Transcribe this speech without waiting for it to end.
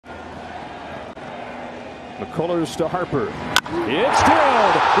McCullers to Harper. It's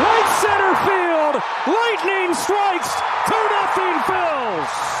drilled. Right center field. Lightning strikes. 2-0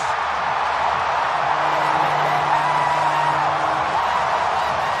 Phils.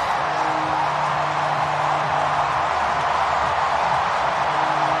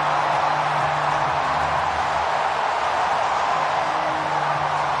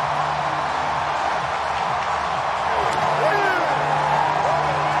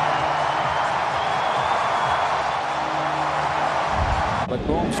 But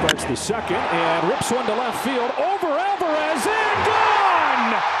Bohm starts the second and rips one to left field. Over Alvarez and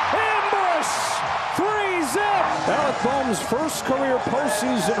gone! Ambush! 3-zip! Alec Bohm's first career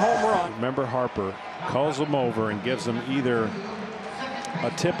postseason home run. Remember, Harper calls him over and gives him either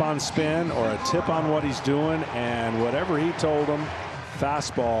a tip on spin or a tip on what he's doing, and whatever he told him,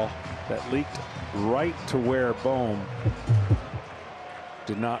 fastball that leaked right to where Bohm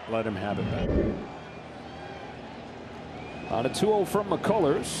did not let him have it back. On a 2-0 from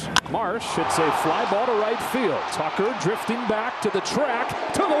McCullers. Marsh hits a fly ball to right field. Tucker drifting back to the track,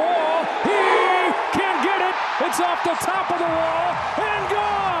 to the wall. He can't get it. It's off the top of the wall and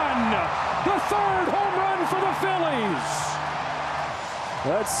gone. The third home run for the Phillies.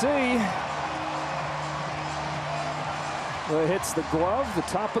 Let's see. Well, it hits the glove, the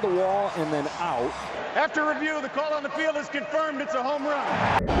top of the wall, and then out. After review, the call on the field is confirmed. It's a home run.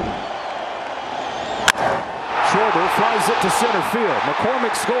 Schwarber flies it to center field.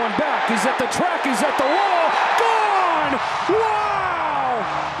 McCormick's going back. He's at the track. He's at the wall. Gone! Wow!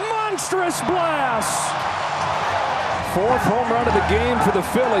 Monstrous blast! Fourth home run of the game for the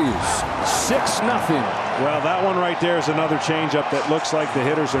Phillies. 6-0. Well, that one right there is another changeup that looks like the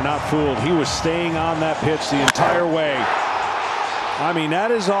hitters are not fooled. He was staying on that pitch the entire way. I mean,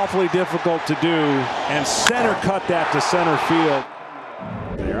 that is awfully difficult to do, and center cut that to center field.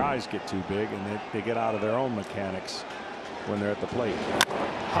 Their eyes get too big, and they get out of their own mechanics when they're at the plate.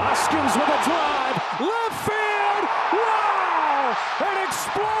 Hoskins with a drive, left field, wow! An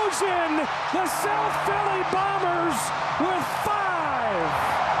explosion! The South Philly Bombers with 5!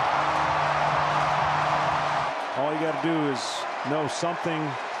 All you got to do is know something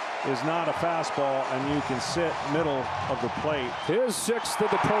is not a fastball, and you can sit middle of the plate. His 6th of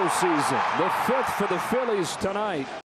the postseason, the 5th for the Phillies tonight.